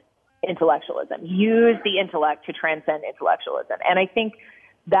transcend intellectualism. Use the intellect to transcend intellectualism. And I think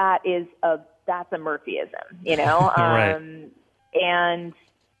that's a Murphyism, Right. And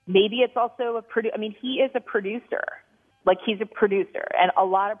maybe it's also he is a producer. Like he's a producer, and a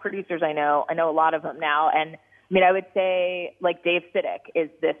lot of producers I know a lot of them now. And I would say like Dave Sitek is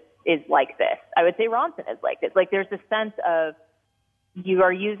this is like this. I would say Ronson is like this. Like there's a sense of you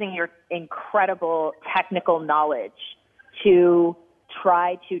are using your incredible technical knowledge to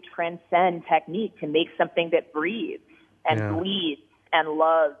try to transcend technique to make something that breathes and bleeds and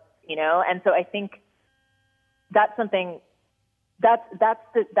loves, you know? And so I think that's something that's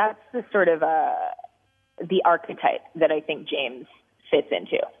the sort of the archetype that I think James fits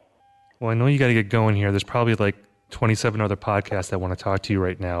into. Well, I know you got to get going here. There's probably like 27 other podcasts that want to talk to you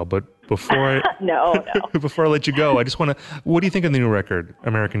right now, but before I no. before I let you go, I just want to, what do you think of the new record,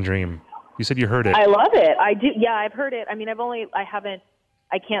 American Dream? You said you heard it. I love it. I do. Yeah, I've heard it. I mean,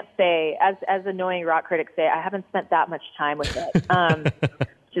 I can't say, as annoying rock critics say, I haven't spent that much time with it,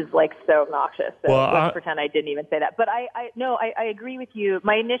 which is like so obnoxious. So let's pretend I didn't even say that. But I agree with you.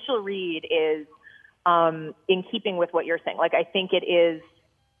 My initial read is in keeping with what you're saying. Like, I think it is,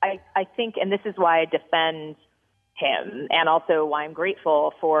 I think, and this is why I defend him and also why I'm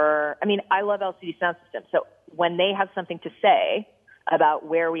grateful for, I mean, I love LCD Soundsystem. So when they have something to say about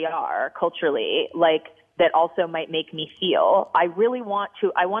where we are culturally, like, that also might make me feel, I want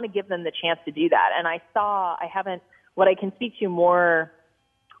to give them the chance to do that. And what I can speak to more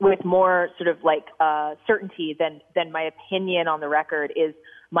with more sort of like certainty than my opinion on the record is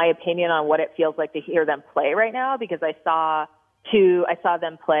my opinion on what it feels like to hear them play right now, because I saw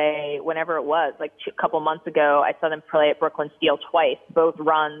them play whenever it was, like a couple months ago. I saw them play at Brooklyn Steel twice, both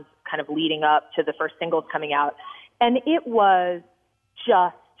runs kind of leading up to the first singles coming out. And it was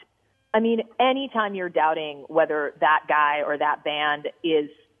just, I mean, anytime you're doubting whether that guy or that band is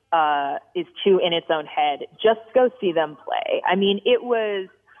too in its own head, just go see them play. I mean, it was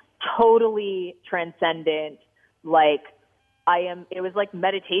totally transcendent. Like, it was like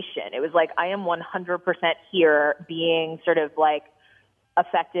meditation. It was like, I am 100% here, being sort of like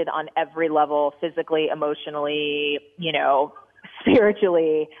affected on every level, physically, emotionally, you know,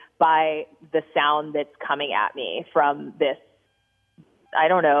 spiritually, by the sound that's coming at me from this, I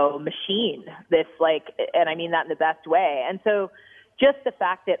don't know, machine, this like, and I mean that in the best way. And so just the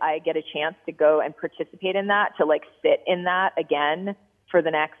fact that I get a chance to go and participate in that, to like sit in that again for the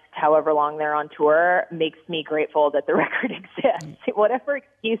next however long they're on tour, makes me grateful that the record exists. Whatever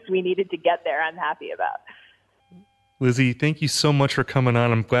excuse we needed to get there, I'm happy about. Lizzy, thank you so much for coming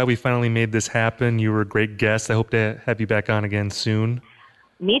on. I'm glad we finally made this happen. You were a great guest. I hope to have you back on again soon.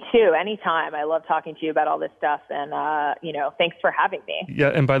 Me too. Anytime. I love talking to you about all this stuff. And, thanks for having me. Yeah.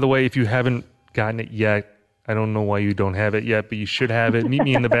 And by the way, if you haven't gotten it yet, I don't know why you don't have it yet, but you should have it. Meet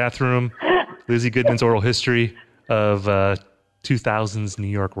me in the bathroom. Lizzy Goodman's Oral History of 2000s New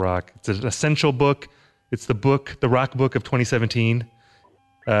York rock. It's an essential book. It's the rock book of 2017.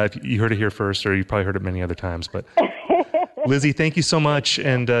 You heard it here first, or you probably heard it many other times. But Lizzy, thank you so much,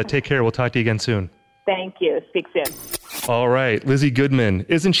 and take care. We'll talk to you again soon. Thank you. Speak soon. All right. Lizzy Goodman.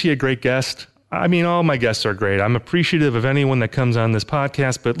 Isn't she a great guest? I mean, all my guests are great. I'm appreciative of anyone that comes on this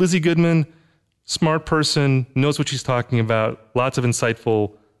podcast, but Lizzy Goodman, smart person, knows what she's talking about, lots of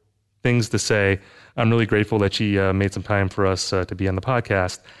insightful things to say. I'm really grateful that she made some time for us to be on the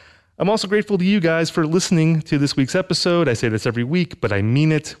podcast. I'm also grateful to you guys for listening to this week's episode. I say this every week, but I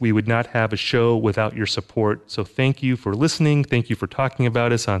mean it. We would not have a show without your support. So thank you for listening. Thank you for talking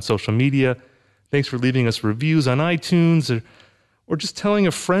about us on social media. Thanks for leaving us reviews on iTunes, or just telling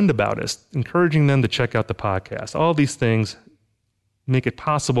a friend about us, encouraging them to check out the podcast. All these things make it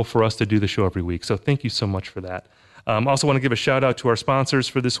possible for us to do the show every week. So thank you so much for that. Also want to give a shout out to our sponsors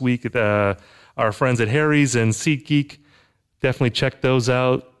for this week, our friends at Harry's and SeatGeek. Definitely check those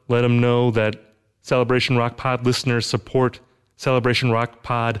out. Let them know that Celebration Rock Pod listeners support Celebration Rock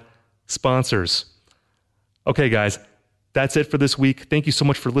Pod sponsors. Okay, guys, that's it for this week. Thank you so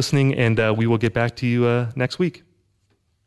much for listening, and we will get back to you next week.